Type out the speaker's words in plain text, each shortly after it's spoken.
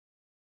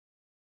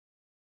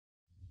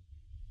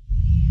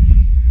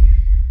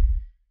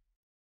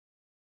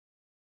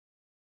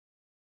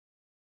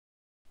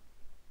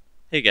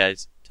Hey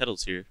guys,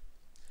 Tettles here.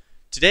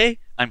 Today,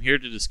 I'm here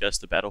to discuss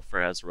the Battle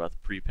for Azeroth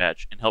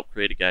pre-patch and help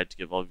create a guide to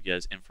give all of you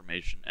guys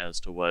information as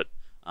to what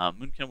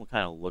Moonkin will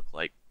kind of look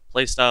like,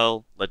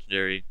 playstyle,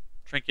 legendary,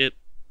 trinket,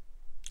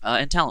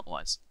 and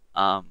talent-wise.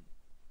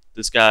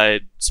 This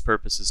guide's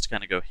purpose is to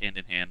kind of go hand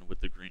in hand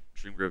with the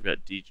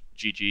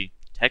Dreamgrove.gg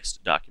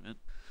text document.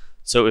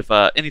 So if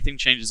anything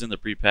changes in the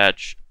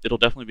pre-patch, it'll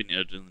definitely be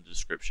noted in the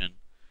description,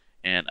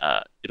 and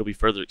it'll be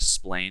further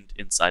explained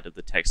inside of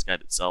the text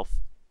guide itself.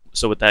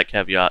 So with that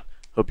caveat,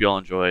 hope you all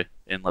enjoy,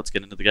 and let's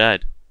get into the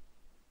guide.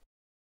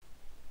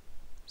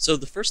 So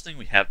the first thing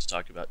we have to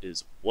talk about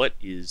is what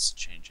is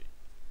changing.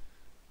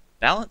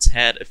 Balance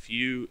had a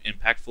few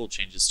impactful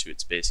changes to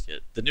its base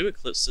kit. The new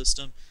Eclipse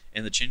system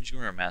and the Changing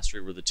Room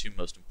Mastery were the two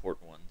most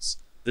important ones.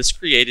 This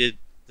created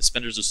the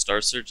spenders of Star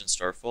Surge and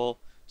Starfall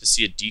to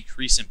see a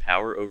decrease in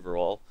power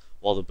overall,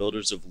 while the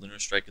builders of Lunar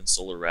Strike and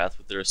Solar Wrath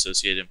with their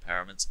associated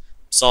empowerments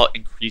saw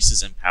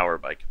increases in power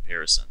by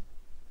comparison.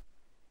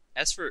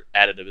 As for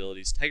added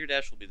abilities, Tiger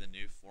Dash will be the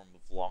new form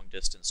of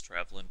long-distance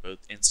travel in both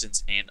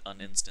instanced and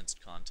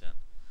uninstanced content.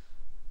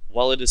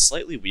 While it is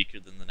slightly weaker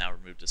than the now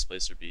removed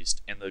Displacer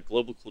Beast, and the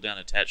global cooldown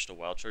attached to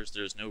Wild Charge,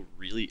 there is no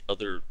really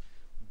other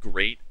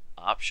great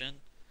option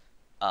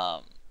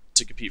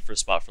to compete for a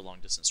spot for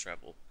long-distance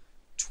travel.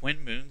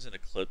 Twin Moons and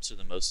Eclipse are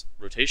the most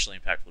rotationally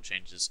impactful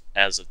changes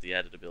as of the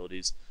added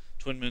abilities.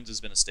 Twin Moons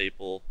has been a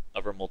staple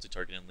of our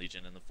multi-target in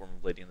Legion in the form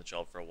of Lady and the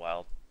Child for a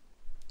while,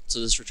 so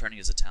this returning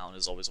as a talent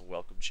is always a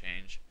welcome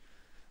change.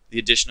 The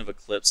addition of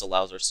Eclipse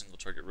allows our single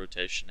target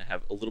rotation to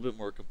have a little bit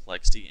more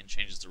complexity and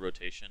changes the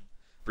rotation,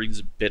 brings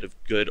a bit of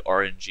good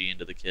RNG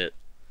into the kit.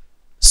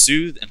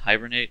 Soothe and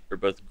Hibernate are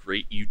both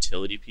great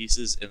utility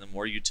pieces, and the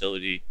more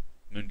utility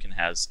Moonkin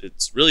has,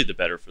 it's really the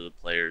better for the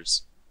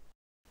players.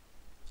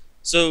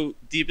 So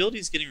the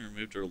abilities getting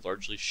removed are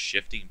largely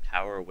shifting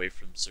power away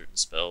from certain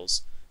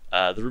spells.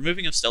 The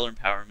removing of Stellar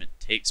Empowerment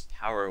takes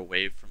power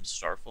away from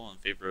Starfall in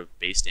favor of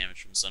base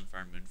damage from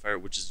Sunfire and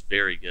Moonfire, which is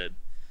very good.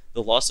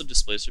 The loss of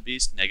Displacer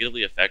Beast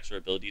negatively affects our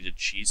ability to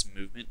cheese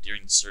movement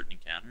during certain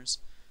encounters.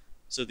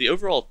 So the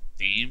overall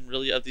theme,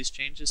 really, of these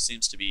changes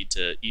seems to be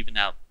to even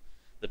out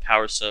the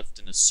power stuff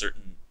into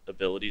certain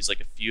abilities, like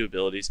a few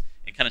abilities,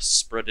 and kind of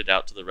spread it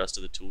out to the rest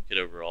of the toolkit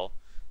overall.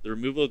 The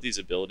removal of these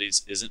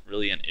abilities isn't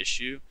really an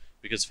issue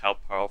because of how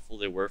powerful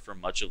they were for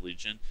much of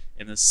Legion,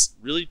 and this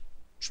really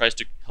tries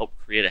to help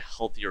create a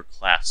healthier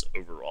class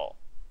overall.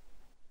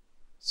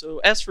 So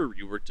as for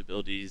reworked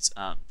abilities,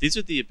 these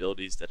are the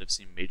abilities that have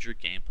seen major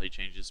gameplay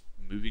changes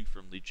moving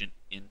from Legion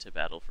into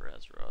Battle for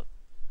Azeroth.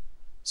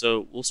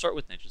 So we'll start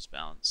with Nature's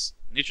Balance.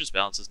 Nature's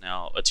Balance is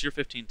now a tier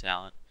 15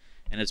 talent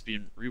and has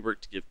been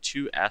reworked to give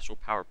 2 astral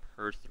power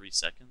per 3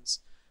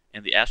 seconds,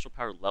 and the astral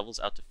power levels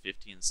out to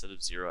 50 instead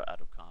of 0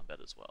 out of combat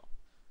as well.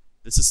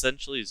 This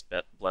essentially is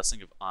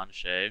Blessing of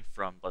Anshe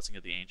from Blessing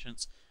of the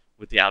Ancients,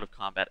 with the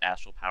out-of-combat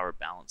astral power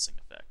balancing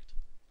effect.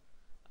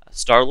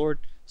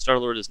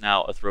 Starlord is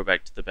now a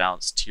throwback to the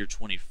balanced tier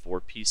 24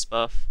 piece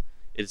buff.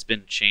 It has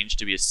been changed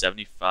to be a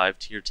 75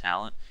 tier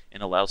talent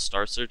and allows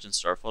Star Surge and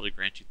Starfall to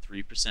grant you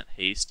 3%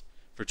 haste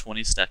for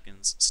 20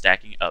 seconds,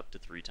 stacking up to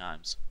 3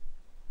 times.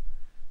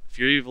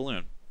 Fury of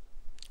Elune.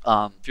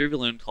 Fury of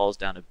Elune calls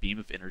down a beam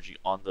of energy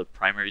on the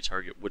primary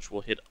target, which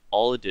will hit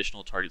all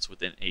additional targets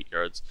within 8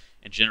 yards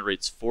and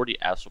generates 40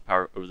 astral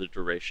power over the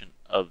duration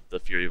of the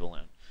Fury of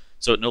Elune.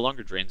 So it no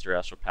longer drains your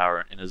astral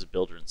power and is a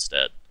builder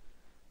instead.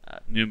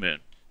 New Moon.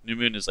 New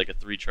Moon is like a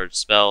 3-charge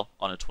spell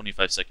on a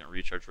 25-second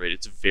recharge rate.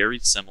 It's very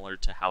similar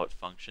to how it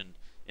functioned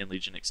in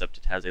Legion, except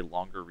it has a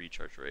longer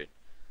recharge rate.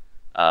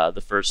 The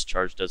first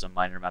charge does a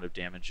minor amount of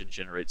damage and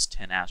generates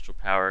 10 astral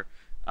power.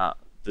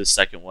 The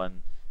second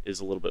one is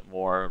a little bit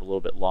more, a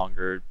little bit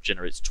longer,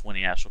 generates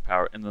 20 astral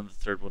power, and then the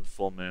third one,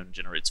 Full Moon,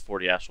 generates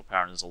 40 astral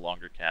power and is a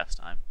longer cast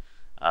time.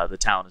 The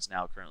talent is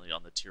now currently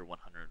on the tier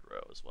 100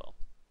 row as well.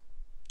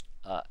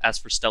 As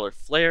for Stellar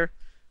Flare,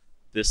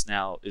 this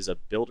now is a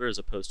builder as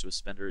opposed to a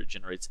spender. It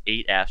generates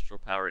 8 astral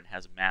power and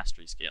has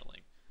mastery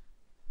scaling.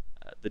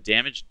 The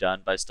damage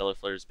done by Stellar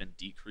Flare has been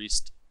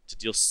decreased to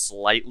deal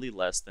slightly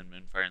less than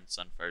Moonfire and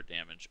Sunfire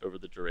damage over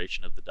the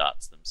duration of the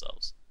dots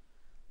themselves.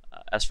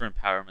 As for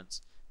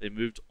empowerments, they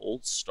moved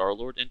old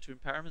Starlord into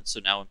empowerment, so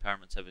now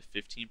empowerments have a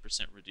 15%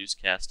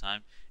 reduced cast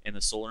time, and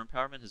the solar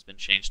empowerment has been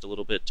changed a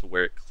little bit to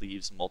where it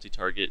cleaves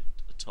multi-target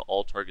to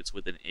all targets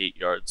within 8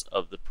 yards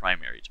of the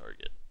primary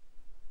target.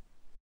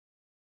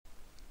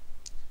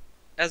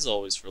 As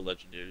always for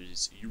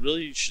Legendaries, you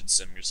really should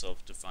sim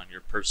yourself to find your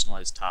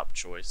personalized top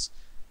choice.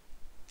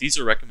 These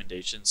are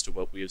recommendations to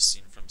what we have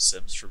seen from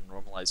sims from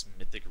normalized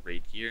Mythic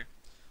raid gear.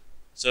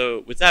 So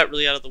with that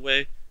really out of the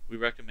way, we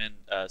recommend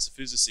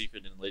Sifuza's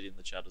Secret and Lady in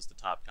the Child as the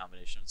top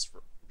combinations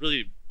for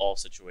really all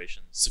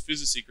situations.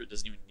 Sifuza's Secret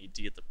doesn't even need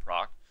to get the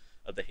proc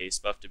of the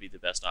haste buff to be the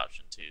best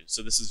option too,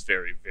 so this is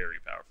very, very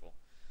powerful.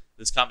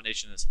 This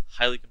combination is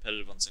highly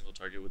competitive on single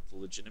target with the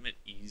legitimate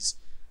ease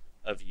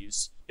of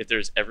use. If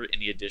there's ever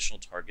any additional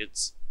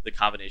targets, the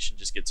combination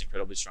just gets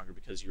incredibly stronger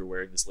because you're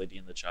wearing this Lady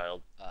and the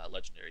Child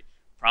legendary.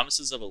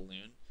 Promises of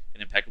Elune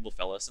and Impeccable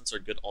Fell Essence are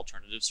good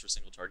alternatives for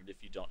single target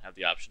if you don't have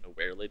the option to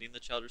wear Lady in the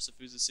Child or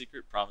Sufuza's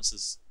Secret.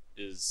 Promises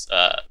is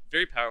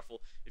very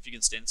powerful if you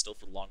can stand still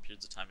for long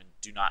periods of time and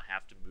do not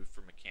have to move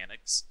for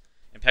mechanics.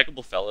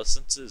 Impeccable Fell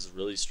Essence is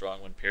really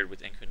strong when paired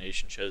with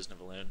Incarnation, Chosen of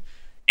Elune,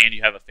 and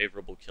you have a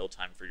favorable kill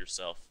time for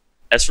yourself.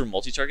 As for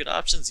multi-target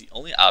options, the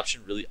only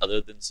option really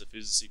other than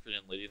Sufuza's Secret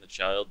and Lady in the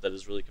Child that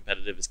is really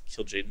competitive is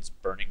Killjaden's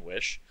Burning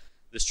Wish.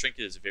 This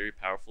trinket is very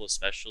powerful,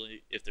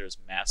 especially if there is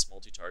mass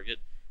multi-target.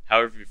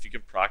 However, if you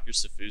can proc your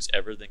Sufuz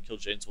ever, then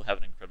Killjaden's will have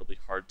an incredibly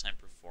hard time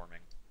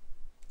performing.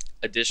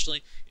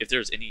 Additionally, if there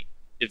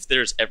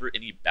is ever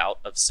any bout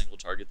of single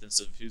target, then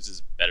Sufuz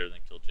is better than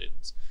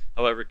Killjaden's.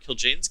 However,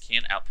 Killjaden's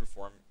can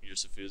outperform your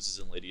Sufuz's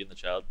and Lady in the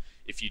Child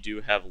if you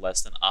do have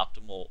less than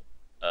optimal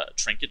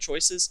trinket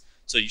choices.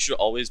 So you should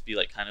always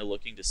be kind of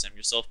looking to sim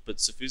yourself, but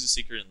Sufuza's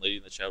Secret and Lady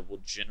in the Child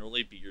will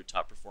generally be your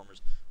top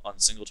performers on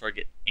single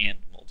target and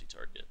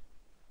multi-target.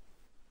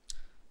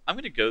 I'm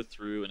going to go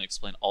through and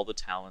explain all the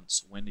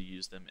talents, when to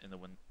use them,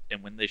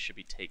 and when they should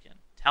be taken.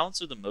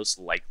 Talents are the most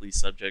likely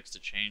subjects to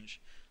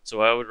change,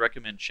 so I would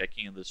recommend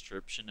checking in the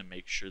description and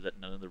make sure that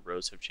none of the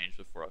rows have changed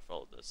before I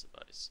follow this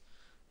advice.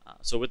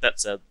 So with that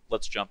said,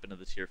 let's jump into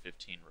the tier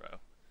 15 row.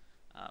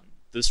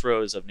 This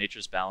row is of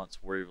Nature's Balance,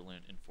 Warrior of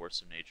Elune, and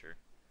Force of Nature.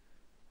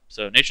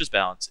 So Nature's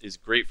Balance is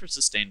great for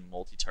sustained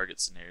multi-target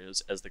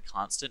scenarios, as the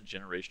constant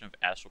generation of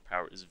astral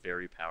power is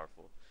very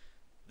powerful.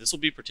 This will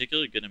be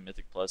particularly good in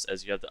Mythic Plus,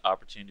 as you have the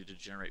opportunity to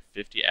generate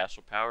 50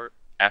 astral power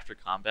after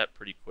combat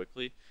pretty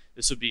quickly.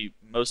 This would be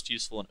most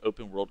useful in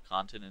open world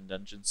content in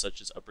dungeons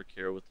such as Upper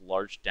Kira with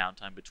large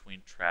downtime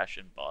between trash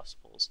and boss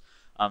pulls.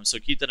 So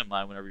keep that in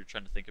mind whenever you're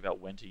trying to think about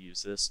when to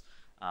use this.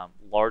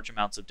 Large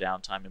amounts of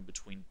downtime in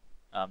between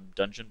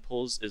dungeon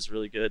pulls is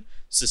really good.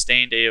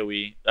 Sustained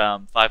AoE,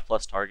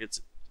 5+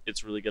 targets,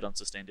 it's really good on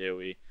sustained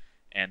AoE.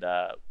 And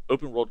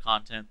open world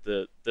content,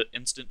 the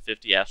instant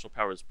 50 astral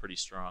power is pretty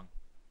strong.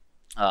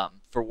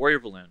 For Warrior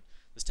of Elune,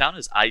 this talent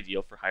is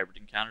ideal for hybrid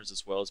encounters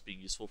as well as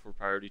being useful for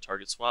priority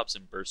target swaps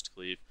and burst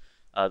cleave.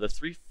 The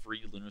 3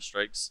 free lunar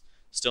strikes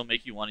still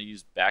make you want to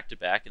use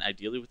back-to-back and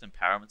ideally with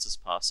empowerments as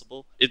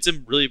possible. It's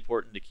really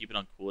important to keep it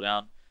on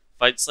cooldown.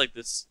 Fights like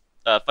this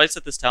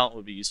talent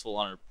would be useful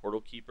on a Portal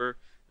Keeper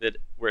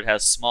where it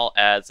has small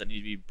adds that need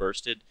to be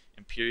bursted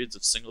in periods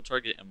of single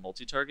target and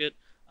multi-target.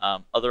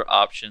 Other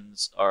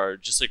options are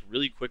just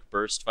really quick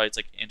burst fights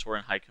like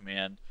Antoran High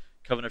Command,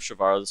 Covenant of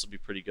Shavaro, this will be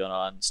pretty good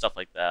on, stuff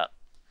like that.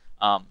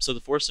 So the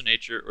Force of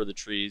Nature or the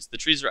trees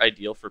are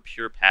ideal for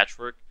pure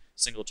patchwork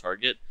single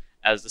target,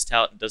 as this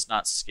talent does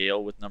not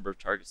scale with number of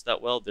targets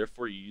that well,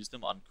 therefore you use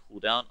them on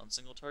cooldown on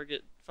single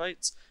target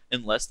fights,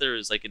 unless there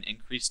is an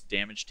increased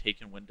damage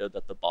taken window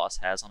that the boss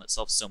has on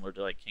itself, similar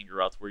to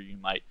Kingaroth, where you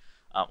might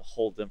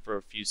hold them for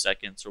a few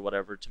seconds or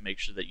whatever to make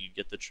sure that you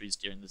get the trees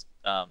during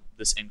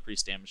this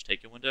increased damage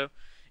taken window.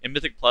 In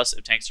Mythic Plus,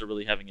 if tanks are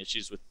really having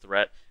issues with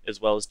threat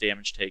as well as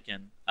damage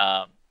taken,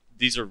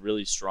 these are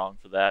really strong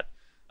for that.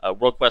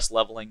 World Quest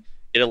leveling,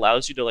 it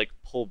allows you to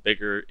pull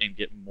bigger and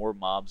get more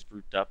mobs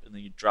grouped up, and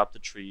then you drop the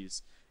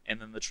trees, and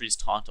then the trees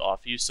taunt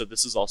off you, so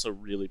this is also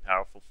really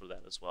powerful for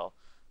that as well.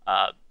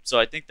 So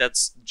I think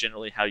that's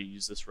generally how you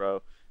use this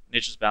row.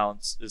 Nature's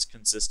Balance is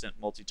consistent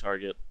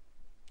multi-target.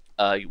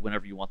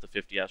 Whenever you want the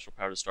 50 astral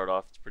power to start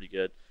off, it's pretty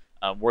good.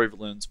 Warrior of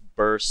Elune's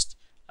burst,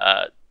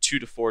 2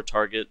 to 4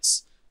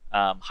 targets,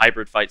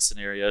 hybrid fight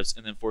scenarios,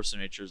 and then Force of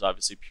Nature is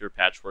obviously pure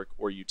patchwork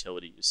or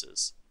utility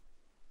uses.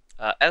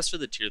 As for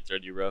the tier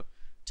 30 row,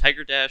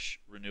 Tiger Dash,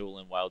 Renewal,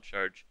 and Wild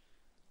Charge.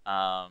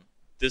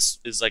 This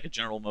is a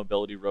general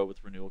mobility row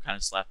with Renewal kind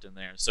of slapped in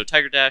there. So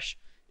Tiger Dash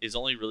is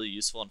only really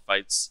useful in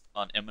fights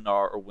on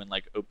MNR or when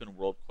open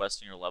world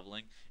questing or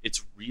leveling.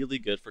 It's really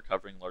good for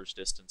covering large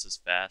distances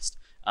fast.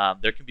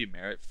 There can be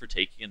merit for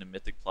taking it in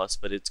Mythic Plus,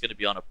 but it's going to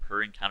be on a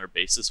per encounter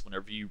basis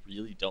whenever you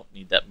really don't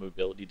need that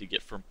mobility to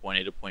get from point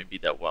A to point B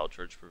that Wild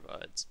Charge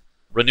provides.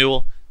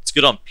 Renewal, it's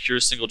good on pure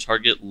single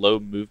target, low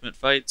movement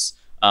fights.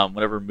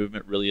 Whenever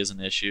movement really is an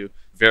issue.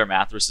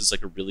 Varamathras is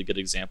a really good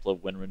example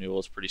of when Renewal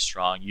is pretty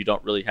strong. You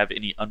don't really have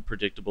any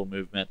unpredictable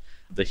movement.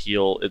 The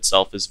heal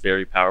itself is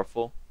very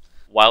powerful.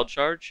 Wild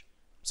Charge,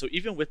 so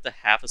even with the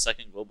half a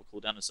second global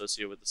cooldown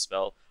associated with the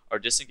spell, our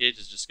Disengage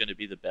is just going to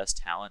be the best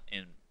talent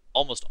in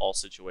almost all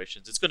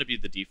situations. It's going to be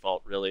the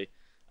default, really.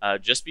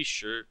 Just be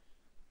sure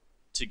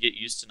to get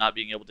used to not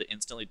being able to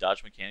instantly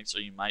dodge mechanics,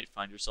 or you might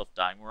find yourself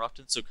dying more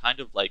often. So kind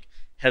of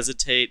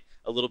hesitate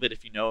a little bit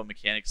if you know a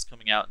mechanic's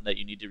coming out and that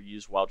you need to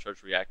use Wild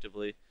Charge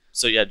reactively.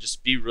 So yeah,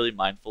 just be really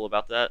mindful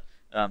about that.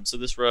 So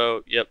this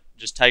row, yep,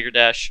 just Tiger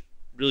Dash,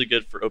 really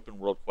good for open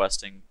world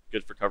questing,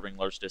 good for covering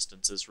large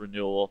distances.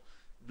 Renewal,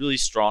 really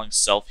strong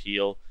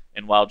self-heal,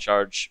 and Wild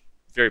Charge,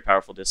 very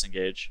powerful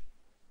disengage.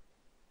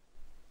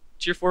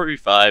 Tier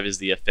 45 is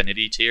the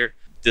Affinity tier.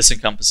 This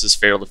encompasses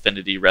Feral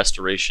Affinity,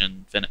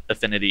 Restoration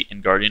Affinity,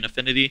 and Guardian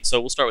Affinity.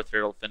 So we'll start with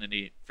Feral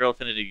Affinity. Feral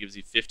Affinity gives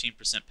you 15%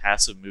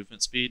 passive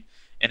movement speed,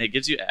 and it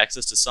gives you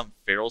access to some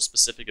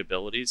Feral-specific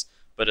abilities,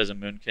 but as a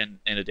Moonkin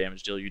and a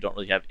damage dealer, you don't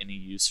really have any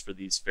use for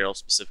these feral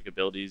specific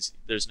abilities.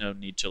 There's no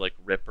need to like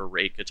rip or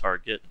rake a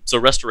target. So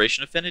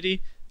Restoration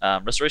Affinity.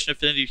 Restoration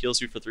Affinity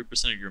heals you for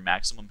 3% of your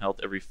maximum health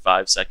every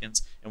 5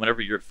 seconds, and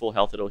whenever you're at full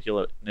health, it'll heal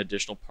an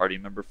additional party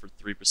member for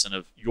 3%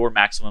 of your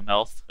maximum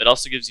health. It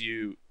also gives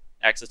you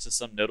access to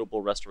some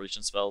notable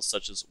restoration spells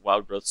such as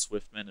Wild Growth,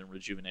 Swiftmend, and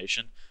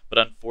Rejuvenation, but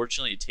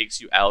unfortunately it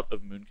takes you out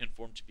of Moonkin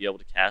form to be able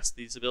to cast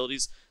these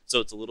abilities, so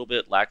it's a little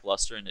bit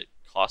lackluster and it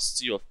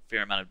costs you a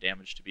fair amount of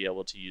damage to be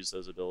able to use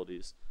those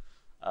abilities.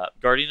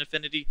 Guardian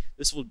Affinity,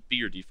 this will be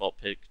your default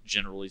pick,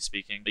 generally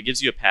speaking. It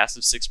gives you a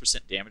passive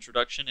 6% damage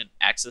reduction and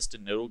access to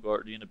notable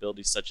Guardian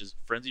abilities such as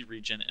Frenzy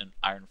Regen and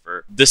Iron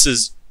Fur. This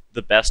is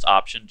the best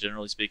option,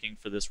 generally speaking,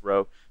 for this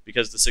row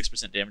because the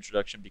 6% damage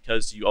reduction,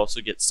 because you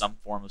also get some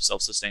form of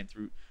self-sustain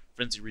through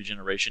Frenzy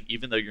Regeneration.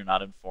 Even though you're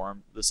not in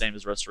form, the same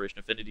as Restoration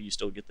Affinity, you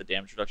still get the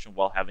damage reduction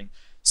while having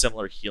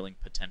similar healing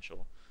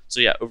potential. So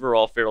yeah,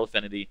 overall, Feral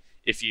Affinity,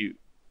 if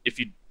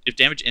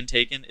damage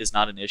intaken is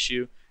not an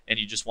issue and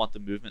you just want the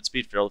movement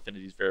speed, Feral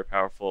Affinity is very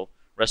powerful.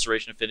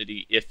 Restoration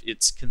Affinity, if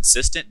it's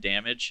consistent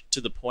damage to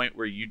the point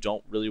where you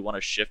don't really want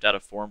to shift out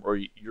of form, or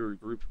your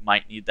group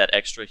might need that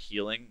extra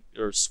healing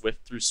or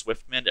through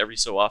Swiftmend every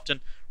so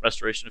often,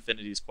 Restoration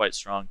Affinity is quite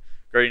strong.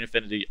 Guardian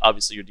Affinity,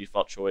 obviously your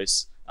default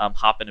choice.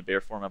 Hop into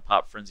bear form and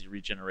pop Frenzy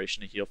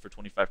Regeneration to heal for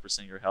 25%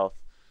 of your health.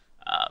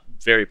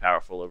 Very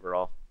powerful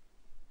overall.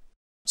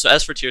 So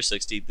as for tier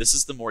 60, this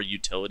is the more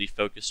utility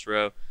focused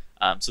row.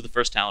 So the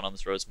first talent on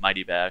this row is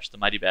Mighty Bash. The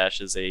Mighty Bash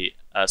is a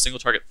single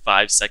target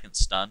 5-second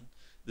stun.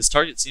 This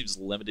target seems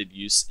limited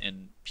use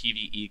in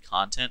PvE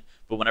content,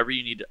 but whenever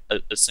you need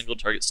a single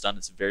target stun,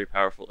 it's very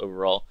powerful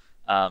overall.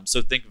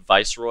 So think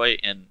Viceroy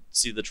and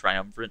see the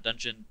Triumvirate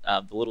dungeon.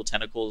 The little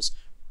tentacles,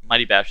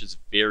 Mighty Bash is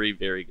very,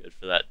 very good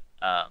for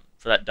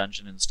that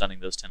dungeon and stunning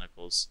those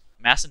tentacles.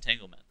 Mass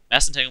Entanglement.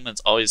 Mass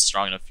Entanglement's always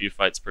strong in a few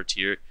fights per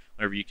tier.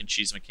 Whenever you can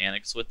cheese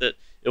mechanics with it,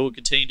 it will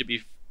continue to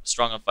be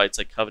strong on fights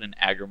like Covenant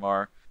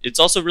Agrimar. It's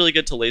also really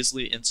good to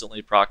lazily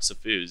instantly proc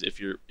Safuz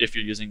if you're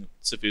using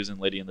Safuz and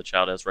Lady and the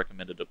Child as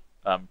recommended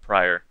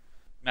prior.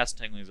 Mass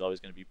Entangling is always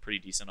going to be pretty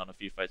decent on a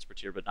few fights per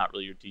tier, but not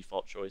really your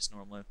default choice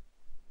normally.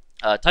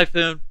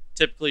 Typhoon,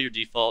 typically your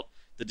default.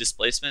 The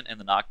displacement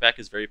and the knockback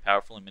is very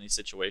powerful in many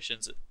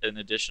situations.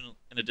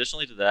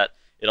 Additionally to that,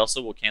 it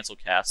also will cancel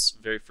casts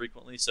very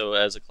frequently, so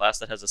as a class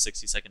that has a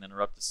 60-second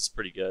interrupt, this is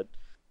pretty good.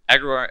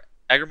 Agrimar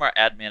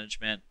Ad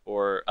Management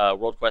or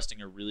World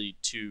Questing are really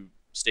two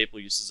staple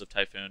uses of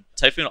Typhoon.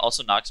 Typhoon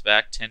also knocks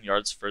back 10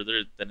 yards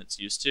further than it's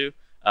used to.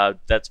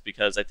 That's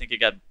because I think it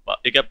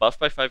got buffed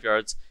by 5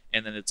 yards,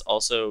 and then it's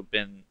also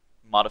been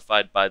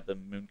modified by the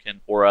Moonkin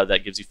aura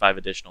that gives you 5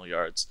 additional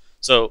yards.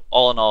 So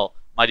all in all,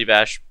 Mighty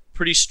Bash,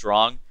 pretty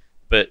strong,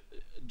 but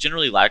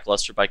generally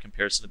lackluster by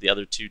comparison to the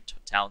other two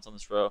talents on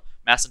this row.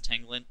 Mass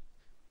Entanglement,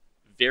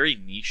 very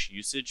niche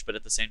usage, but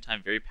at the same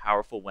time very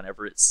powerful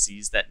whenever it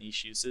sees that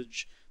niche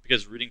usage,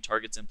 because rooting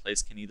targets in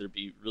place can either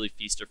be really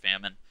feast or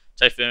famine.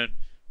 Typhoon,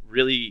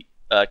 really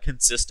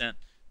consistent,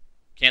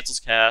 cancels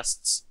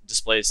casts,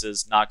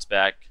 displaces, knocks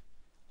back,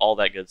 all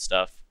that good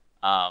stuff.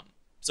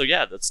 So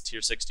yeah, that's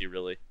tier 60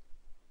 really.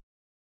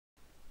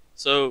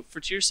 So for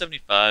tier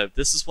 75,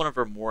 this is one of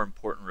our more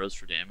important rows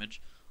for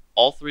damage.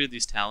 All three of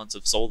these talents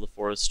of Soul of the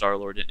Forest,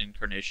 Starlord, and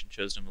Incarnation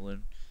chosen in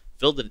Elune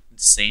fill the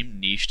same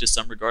niche to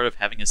some regard of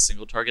having a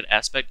single target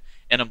aspect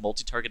and a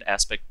multi-target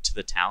aspect to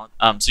the talent.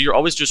 So you're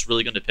always just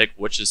really going to pick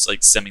which is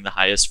like simming the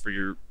highest for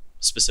your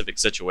specific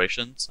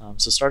situations.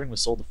 So starting with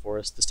Soul of the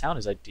Forest, this talent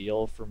is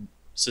ideal for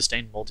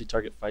sustained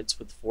multi-target fights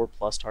with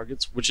 4+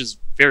 targets, which is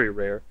very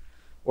rare,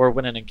 or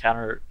when an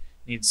encounter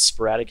needs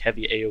sporadic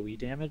heavy AoE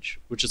damage,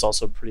 which is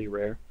also pretty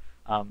rare.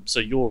 So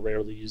you will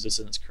rarely use this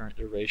in its current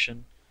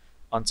iteration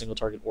on single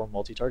target or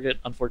multi-target.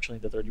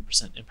 Unfortunately, the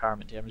 30%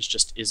 empowerment damage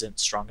just isn't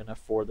strong enough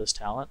for this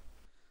talent.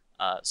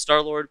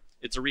 Starlord,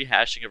 it's a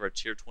rehashing of our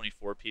tier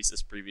 24 piece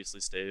as previously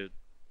stated.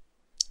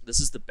 This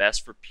is the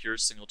best for pure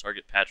single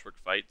target patchwork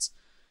fights.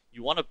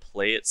 You want to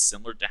play it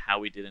similar to how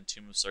we did in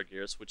Tomb of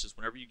Sargeras, which is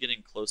whenever you're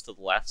getting close to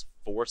the last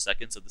 4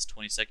 seconds of this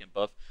 20-second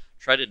buff,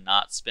 try to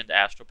not spend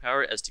Astral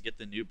Power as to get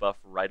the new buff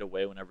right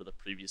away whenever the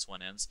previous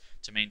one ends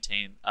to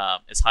maintain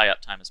as high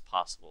uptime as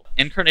possible.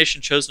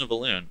 Incarnation Chosen of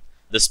Elune.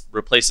 This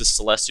replaces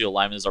Celestial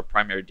Alignment as our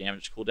primary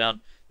damage cooldown.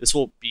 This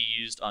will be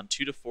used on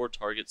 2 to 4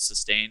 targets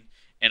sustained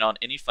and on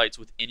any fights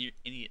with any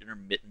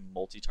intermittent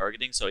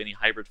multi-targeting. So any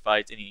hybrid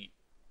fights, any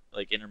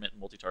like intermittent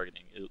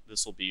multi-targeting,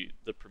 this will be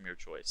the premier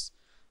choice.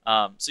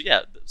 So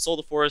yeah, Soul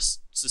of the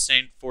Forest,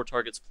 sustained 4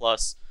 targets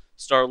plus.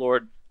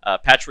 Starlord,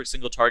 patchwork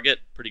single target,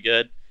 pretty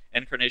good.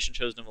 Incarnation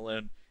Chosen of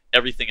Elune,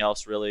 everything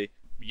else really.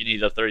 You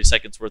need a 30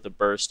 seconds worth of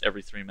burst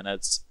every 3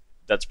 minutes.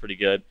 That's pretty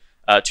good.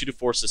 2 to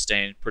 4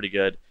 sustained, pretty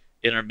good.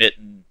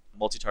 Intermittent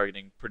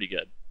multi-targeting, pretty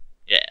good.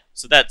 Yeah,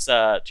 so that's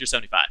tier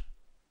 75.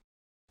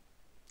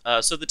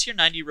 So the tier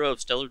 90 row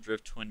of Stellar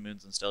Drift, Twin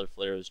Moons, and Stellar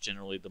Flare is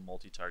generally the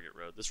multi-target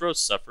row. This row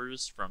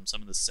suffers from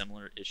some of the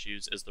similar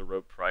issues as the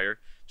row prior,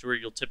 to where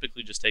you'll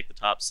typically just take the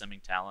top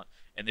simming talent,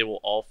 and they will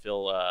all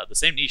fill the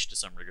same niche to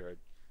some regard.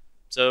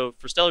 So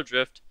for Stellar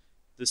Drift,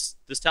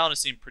 this talent has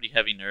seen pretty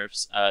heavy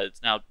nerfs.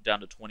 It's now down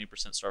to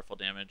 20% starfall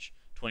damage,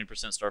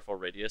 20% starfall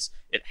radius.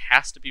 It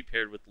has to be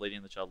paired with Lady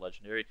and the Child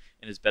Legendary,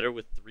 and is better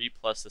with 3+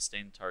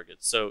 sustained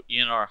targets. So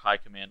ENR high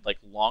command, like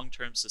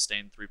long-term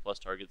sustained 3+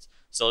 targets,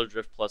 Stellar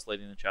Drift plus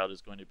Lady and the Child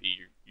is going to be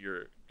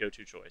your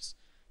go-to choice.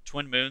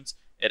 Twin Moons,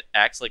 it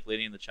acts like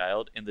Lady and the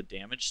Child, and the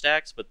damage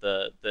stacks, but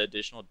the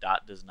additional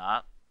dot does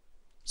not.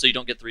 So you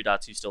don't get 3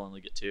 dots, you still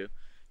only get 2.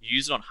 You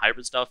use it on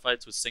hybrid style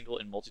fights with single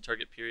and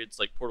multi-target periods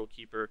like Portal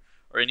Keeper,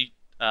 or any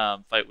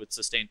fight with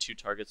sustained 2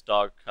 targets,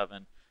 Dog,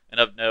 Coven. And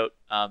of note,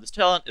 this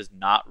talent is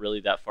not really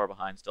that far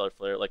behind Stellar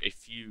Flare, like a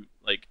few,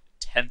 like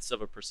tenths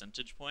of a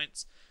percentage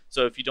points.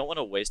 So if you don't want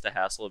to waste the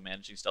hassle of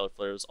managing Stellar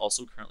Flare, is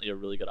also currently a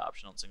really good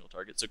option on single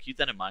target. So keep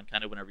that in mind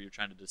kind of whenever you're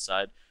trying to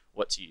decide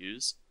what to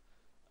use.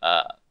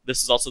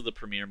 This is also the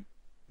premier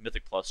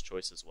Mythic Plus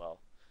choice as well.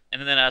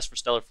 And then as for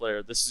Stellar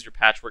Flare, this is your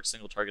patchwork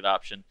single target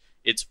option.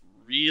 It's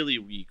really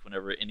weak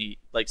whenever any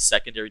like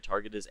secondary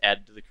target is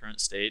added to the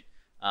current state.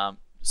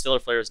 Stellar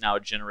Flare is now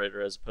a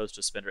generator as opposed to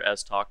a spender,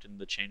 as talked in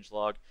the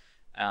changelog.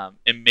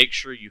 And make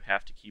sure you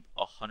have to keep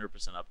 100%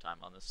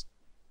 uptime on this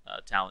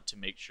talent to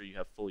make sure you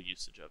have full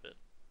usage of it.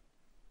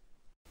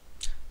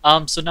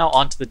 So now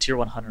on to the tier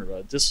 100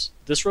 row. This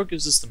row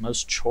gives us the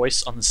most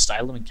choice on the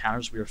style of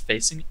encounters we are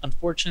facing.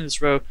 Unfortunately,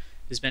 this row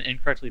has been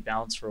incorrectly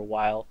balanced for a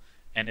while,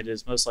 and it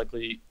is most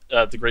likely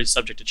the greatest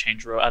subject to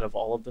change row out of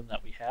all of them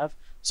that we have.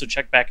 So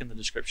check back in the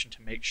description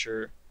to make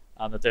sure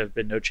that there have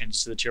been no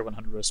changes to the tier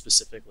 100 row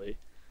specifically.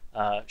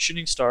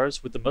 Shooting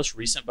Stars, with the most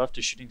recent buff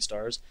to Shooting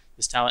Stars,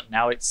 this talent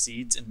now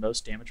exceeds in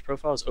most damage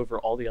profiles over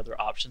all the other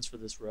options for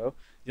this row.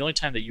 The only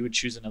time that you would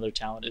choose another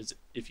talent is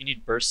if you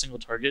need Burst Single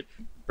Target,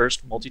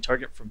 Burst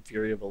Multi-Target from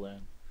Fury of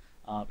Elune.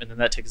 And then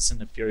that takes us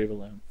into Fury of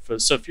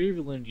Elune. So Fury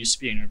of Elune used to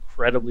be an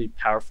incredibly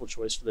powerful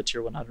choice for the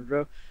tier 100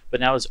 row,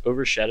 but now is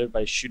overshadowed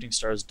by Shooting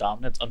Star's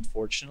dominance,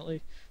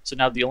 unfortunately. So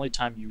now the only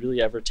time you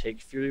really ever take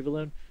Fury of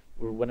Elune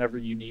or whenever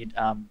you need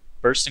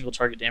Burst Single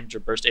Target damage or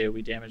Burst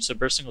AoE damage. So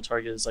Burst Single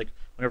Target is like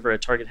whenever a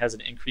target has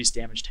an increased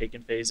damage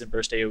taken phase, and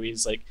Burst AoE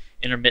is like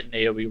intermittent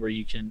AoE where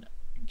you can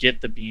get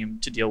the beam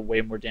to deal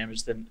way more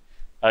damage than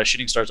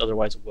Shooting Stars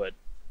otherwise would.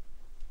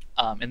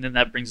 And then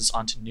that brings us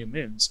on to new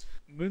moons.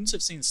 Moons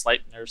have seen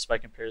slight nerfs by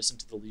comparison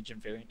to the Legion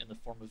variant in the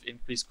form of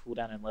increased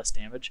cooldown and less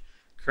damage.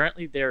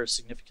 Currently they are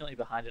significantly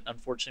behind and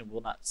unfortunately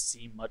will not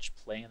see much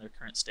play in their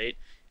current state.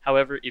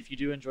 However, if you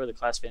do enjoy the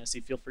class fantasy,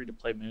 feel free to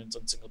play moons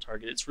on single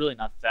target. It's really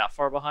not that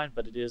far behind,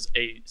 but it is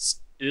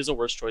a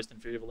worse choice than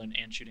Fury of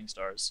Elune and Shooting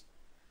Stars.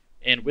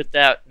 And with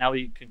that, now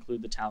we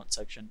conclude the talent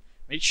section.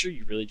 Make sure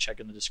you really check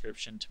in the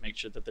description to make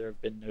sure that there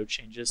have been no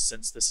changes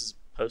since this is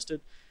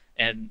posted.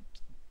 And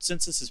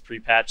since this is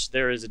pre-patched,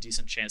 there is a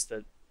decent chance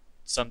that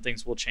some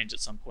things will change at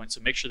some point,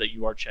 so make sure that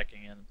you are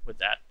checking in with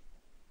that.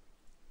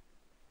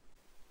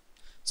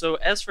 So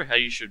as for how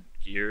you should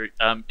gear,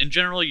 in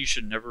general, you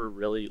should never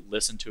really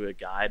listen to a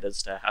guide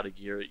as to how to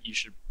gear it. You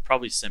should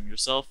probably sim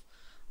yourself.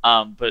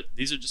 But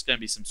these are just going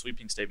to be some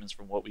sweeping statements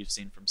from what we've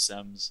seen from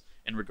sims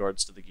in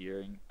regards to the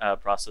gearing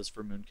process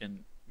for Moonkin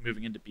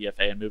moving into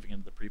BFA and moving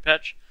into the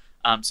pre-patch.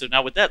 So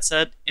now with that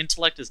said,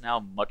 intellect is now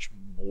a much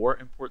more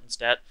important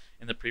stat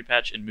in the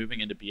pre-patch and moving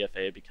into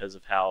BFA because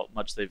of how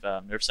much they've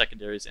nerfed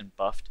secondaries and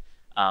buffed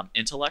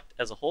intellect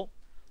as a whole.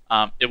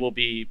 It will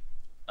be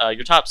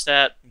your top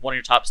stat, one of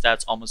your top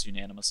stats almost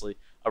unanimously.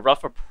 A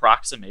rough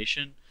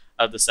approximation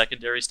of the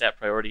secondary stat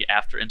priority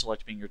after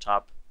intellect being your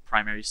top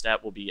primary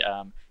stat will be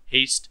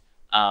haste,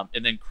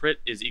 and then crit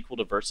is equal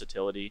to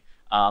versatility.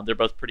 They're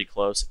both pretty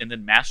close, and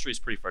then mastery is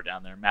pretty far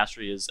down there.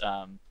 Mastery is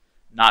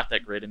not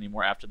that great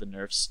anymore after the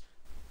nerfs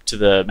to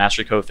the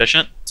mastery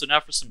coefficient. So now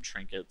for some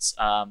trinkets.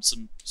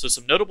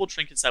 Some notable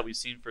trinkets that we've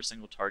seen for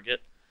single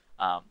target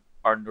are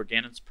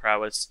Norgannon's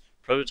Prowess,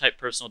 Prototype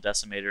Personal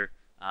Decimator,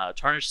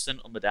 Tarnished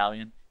Sentinel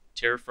Medallion,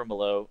 Terror from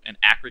Below, and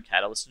Acrid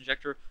Catalyst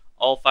Injector.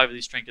 All 5 of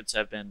these trinkets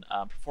have been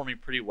performing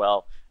pretty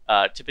well.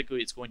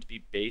 Typically, it's going to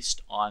be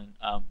based on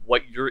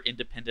what your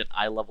independent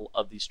eye level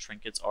of these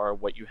trinkets are,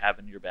 what you have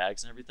in your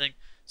bags and everything.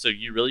 So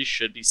you really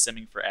should be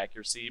simming for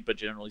accuracy, but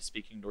generally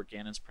speaking,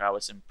 Norgannon's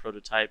Prowess and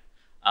Prototype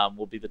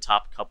will be the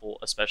top couple,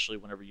 especially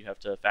whenever you have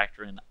to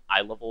factor in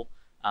eye level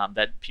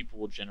that people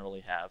will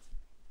generally have.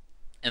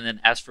 And then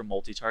as for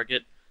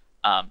multi-target,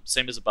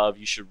 same as above,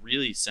 you should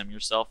really sim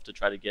yourself to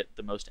try to get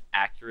the most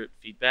accurate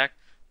feedback.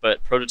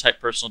 But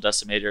Prototype Personal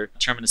Decimator,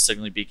 Terminus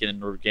Signaling Beacon,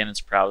 and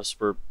Norgannon's Prowess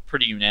were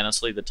pretty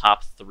unanimously the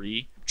top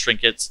 3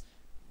 trinkets.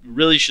 You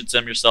really should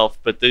sim yourself,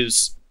 but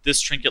this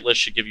trinket list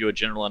should give you a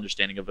general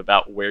understanding of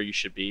about where you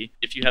should be.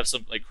 If you have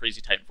some like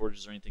crazy Titan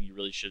Forges or anything, you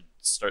really should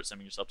start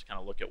simming yourself to kind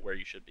of look at where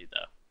you should be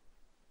though.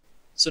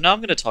 So now I'm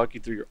going to talk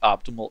you through your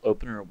optimal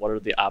opener and what are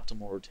the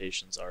optimal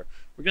rotations are.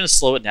 We're going to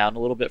slow it down a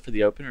little bit for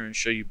the opener and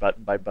show you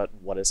button by button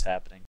what is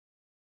happening.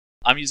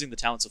 I'm using the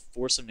talents of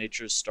Force of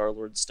Nature,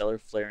 Starlord, Stellar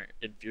Flare,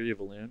 and Fury of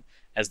Elune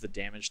as the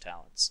damage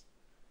talents.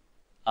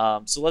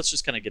 So let's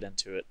just kind of get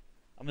into it.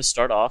 I'm going to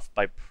start off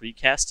by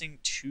precasting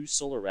 2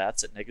 Solar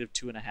Rats at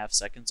 -2.5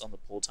 seconds on the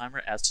pull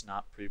timer as to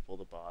not pre-pull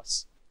the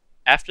boss.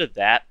 After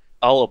that,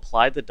 I'll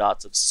apply the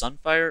dots of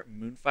Sunfire,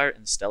 Moonfire,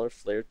 and Stellar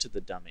Flare to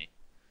the dummy.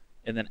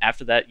 And then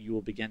after that, you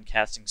will begin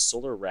casting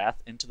Solar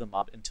Wrath into the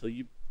mob until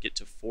you get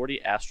to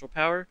 40 Astral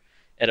Power,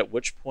 and at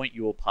which point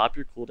you will pop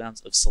your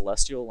cooldowns of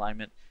Celestial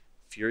Alignment,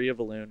 Fury of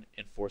Elune,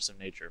 and Force of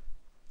Nature.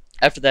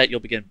 After that, you'll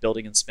begin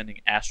building and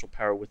spending Astral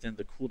Power within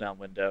the cooldown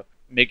window,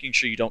 making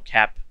sure you don't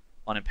cap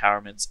on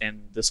empowerments,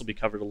 and this will be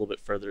covered a little bit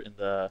further in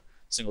the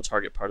single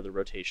target part of the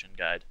rotation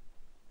guide.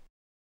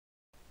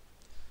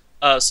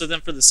 So then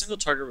for the single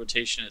target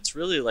rotation, it's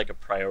really like a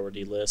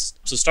priority list.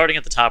 So starting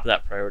at the top of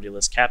that priority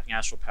list, capping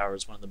Astral Power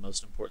is one of the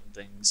most important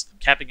things.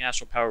 Capping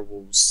Astral Power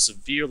will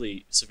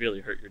severely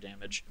hurt your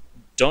damage.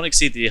 Don't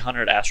exceed the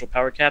 100 Astral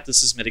Power cap.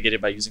 This is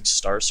mitigated by using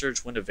Star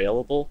Surge when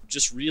available.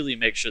 Just really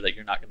make sure that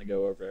you're not going to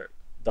go over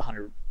the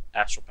 100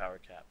 Astral Power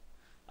cap.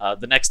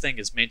 The next thing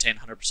is maintain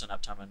 100%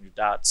 uptime on your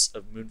dots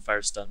of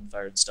Moonfire,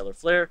 Stunfire, and Stellar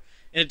Flare.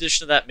 In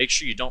addition to that, make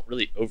sure you don't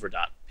really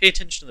overdot. Pay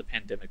attention to the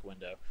Pandemic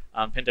window.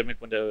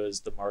 Pandemic window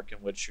is the mark in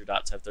which your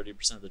dots have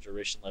 30% of the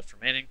duration left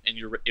remaining, and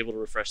you're able to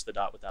refresh the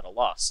dot without a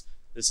loss.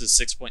 This is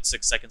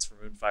 6.6 seconds for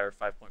Moonfire,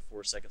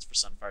 5.4 seconds for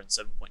Sunfire, and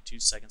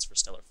 7.2 seconds for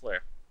Stellar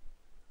Flare.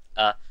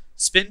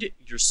 Spend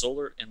your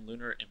solar and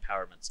lunar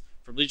empowerments.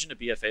 From Legion to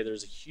BFA,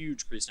 there's a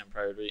huge increase in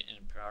priority in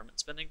empowerment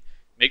spending.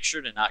 Make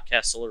sure to not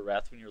cast Solar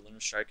Wrath when your Lunar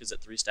Strike is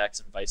at 3 stacks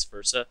and vice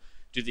versa,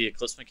 due to the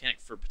Eclipse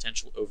mechanic for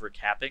potential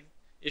overcapping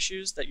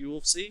issues that you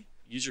will see.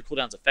 Use your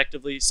cooldowns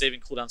effectively. Saving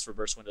cooldowns for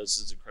burst windows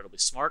is incredibly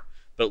smart,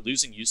 but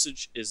losing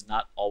usage is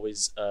not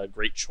always a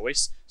great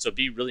choice, so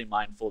be really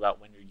mindful about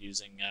when you're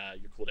using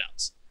your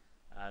cooldowns.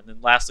 And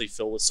then lastly,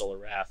 fill with Solar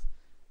Wrath.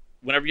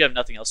 Whenever you have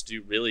nothing else to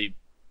do, really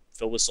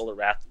fill with Solar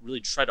Wrath. Really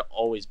try to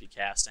always be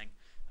casting.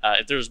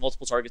 If there's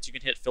multiple targets, you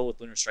can hit fill with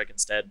Lunar Strike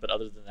instead, but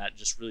other than that,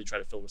 just really try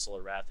to fill with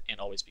Solar Wrath and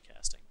always be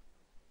casting.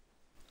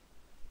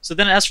 So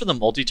then as for the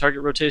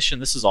multi-target rotation,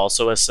 this is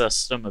also a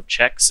system of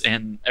checks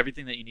and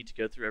everything that you need to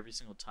go through every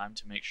single time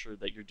to make sure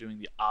that you're doing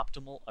the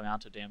optimal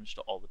amount of damage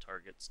to all the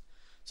targets.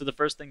 So the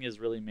first thing is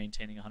really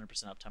maintaining 100%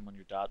 uptime on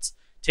your dots.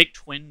 Take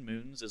Twin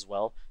Moons as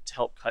well to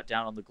help cut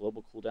down on the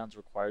global cooldowns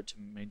required to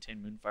maintain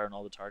Moonfire on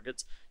all the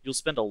targets. You'll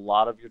spend a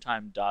lot of your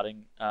time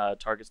dotting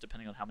targets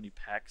depending on how many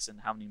packs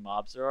and how many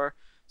mobs there are.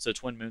 So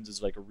Twin Moons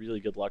is like a really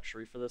good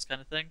luxury for this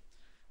kind of thing.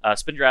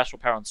 Spend your Astral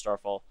Power on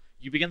Starfall.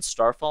 You begin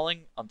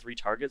Starfalling on 3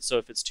 targets, so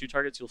if it's 2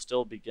 targets, you'll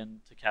still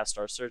begin to cast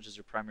Star Surge as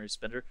your primary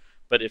spender,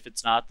 but if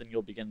it's not, then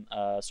you'll begin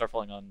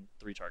Starfalling on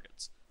 3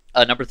 targets.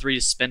 Number 3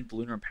 is spend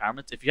Lunar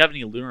Empowerments. If you have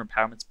any Lunar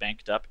Empowerments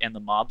banked up and the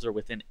mobs are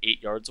within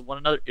 8 yards of one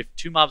another, if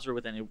 2 mobs are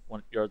within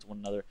 8 yards of one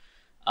another,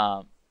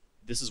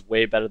 this is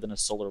way better than a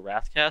Solar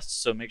Wrath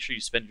cast, so make sure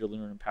you spend your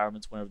Lunar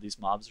Empowerments whenever these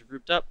mobs are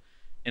grouped up.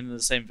 And in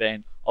the same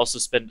vein, also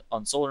spend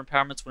on Solar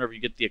Empowerments whenever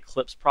you get the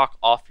Eclipse proc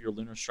off your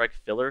Lunar Strike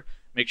filler.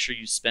 Make sure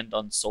you spend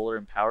on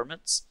Solar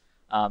Empowerments.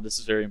 This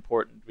is very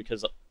important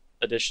because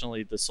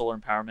additionally the Solar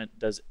Empowerment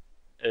does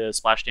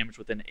splash damage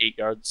within 8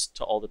 yards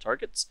to all the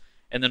targets.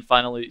 And then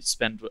finally,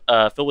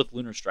 fill with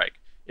Lunar Strike.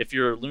 If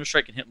your Lunar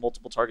Strike can hit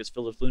multiple targets,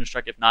 fill with Lunar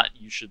Strike. If not,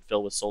 you should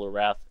fill with Solar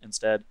Wrath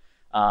instead.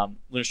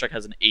 Lunar Strike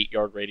has an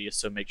 8-yard radius,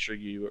 so make sure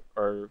you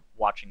are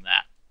watching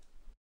that.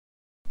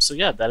 So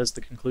yeah, that is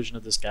the conclusion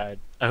of this guide.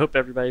 I hope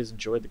everybody's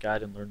enjoyed the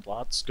guide and learned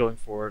lots. Going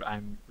forward,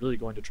 I'm really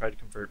going to try to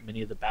convert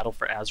many of the Battle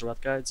for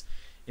Azeroth guides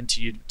into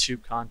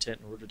YouTube content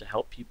in order to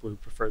help people who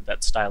prefer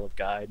that style of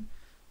guide.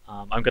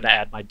 I'm going to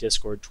add my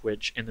Discord,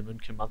 Twitch, and the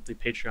Moonkin Monthly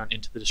Patreon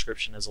into the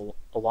description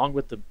along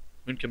with the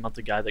Moonkin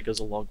Monthly guide that goes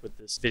along with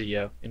this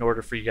video in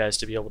order for you guys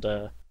to be able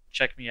to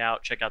check me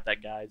out, check out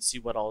that guide, see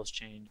what all has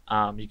changed.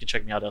 You can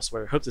check me out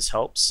elsewhere. Hope this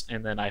helps,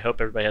 and then I hope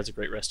everybody has a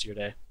great rest of your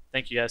day.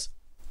 Thank you guys.